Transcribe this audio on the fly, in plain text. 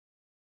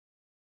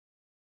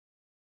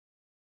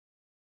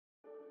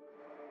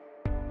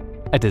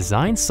a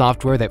design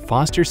software that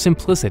fosters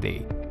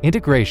simplicity,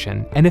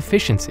 integration, and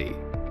efficiency.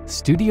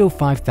 Studio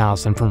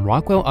 5000 from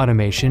Rockwell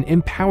Automation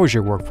empowers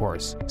your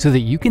workforce so that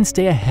you can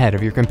stay ahead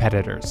of your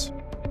competitors.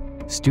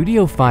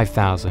 Studio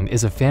 5000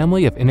 is a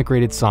family of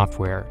integrated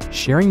software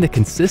sharing the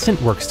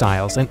consistent work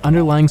styles and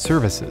underlying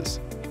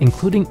services,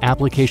 including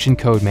Application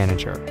Code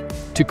Manager,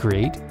 to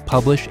create,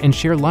 publish, and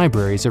share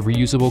libraries of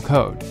reusable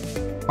code.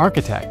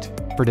 Architect,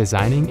 for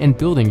designing and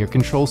building your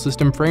control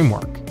system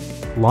framework.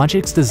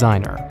 Logix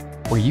Designer,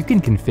 where you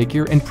can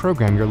configure and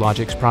program your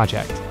Logix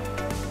project.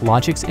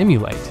 Logix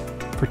Emulate,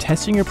 for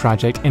testing your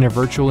project in a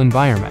virtual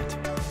environment.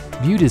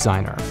 View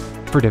Designer,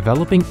 for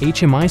developing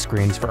HMI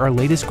screens for our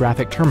latest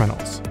graphic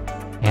terminals.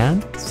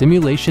 And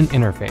Simulation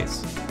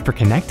Interface, for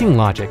connecting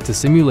logic to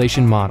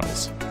simulation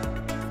models.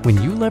 When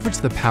you leverage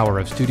the power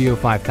of Studio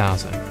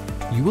 5000,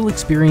 you will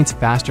experience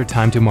faster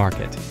time to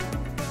market,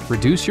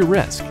 reduce your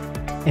risk,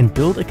 and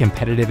build a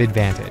competitive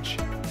advantage.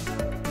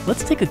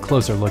 Let's take a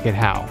closer look at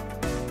how.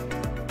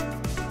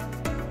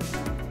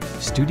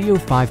 Studio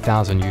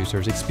 5000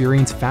 users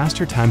experience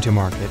faster time to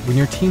market when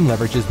your team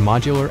leverages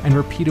modular and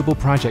repeatable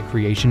project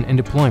creation and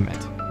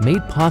deployment,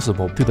 made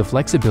possible through the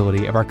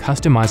flexibility of our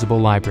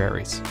customizable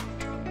libraries.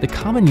 The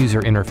common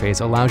user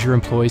interface allows your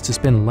employees to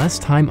spend less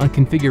time on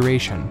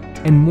configuration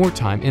and more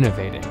time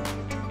innovating.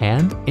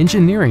 And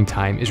engineering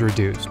time is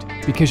reduced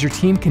because your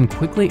team can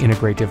quickly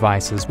integrate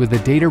devices with the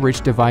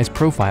data-rich device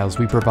profiles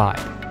we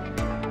provide.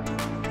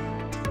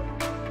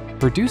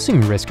 Reducing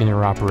risk in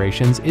your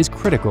operations is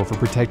critical for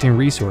protecting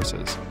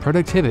resources,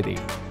 productivity,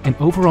 and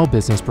overall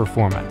business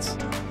performance.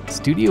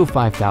 Studio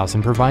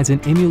 5000 provides an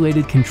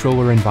emulated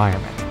controller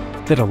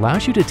environment that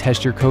allows you to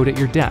test your code at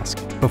your desk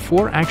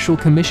before actual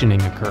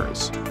commissioning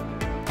occurs.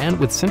 And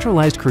with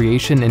centralized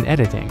creation and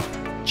editing,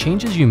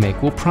 changes you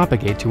make will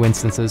propagate to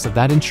instances of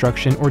that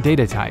instruction or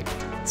data type,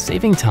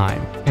 saving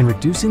time and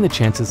reducing the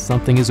chances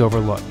something is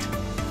overlooked.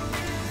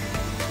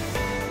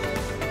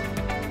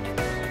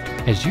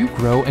 As you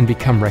grow and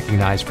become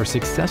recognized for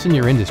success in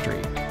your industry,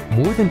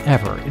 more than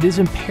ever, it is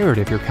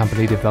imperative your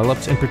company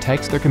develops and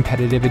protects their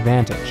competitive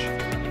advantage.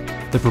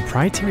 The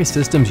proprietary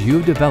systems you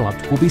have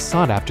developed will be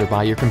sought after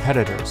by your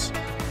competitors.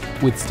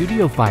 With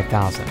Studio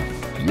 5000,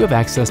 you have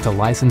access to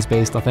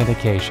license-based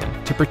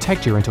authentication to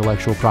protect your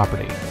intellectual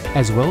property,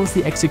 as well as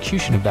the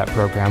execution of that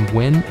program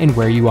when and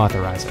where you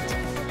authorize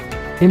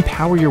it.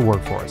 Empower your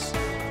workforce.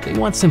 They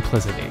want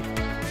simplicity,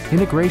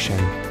 integration,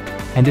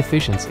 and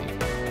efficiency.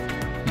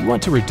 You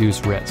want to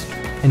reduce risk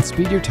and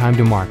speed your time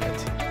to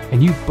market,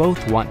 and you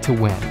both want to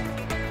win.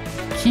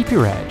 Keep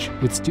your edge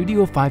with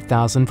Studio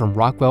 5000 from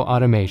Rockwell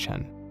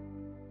Automation.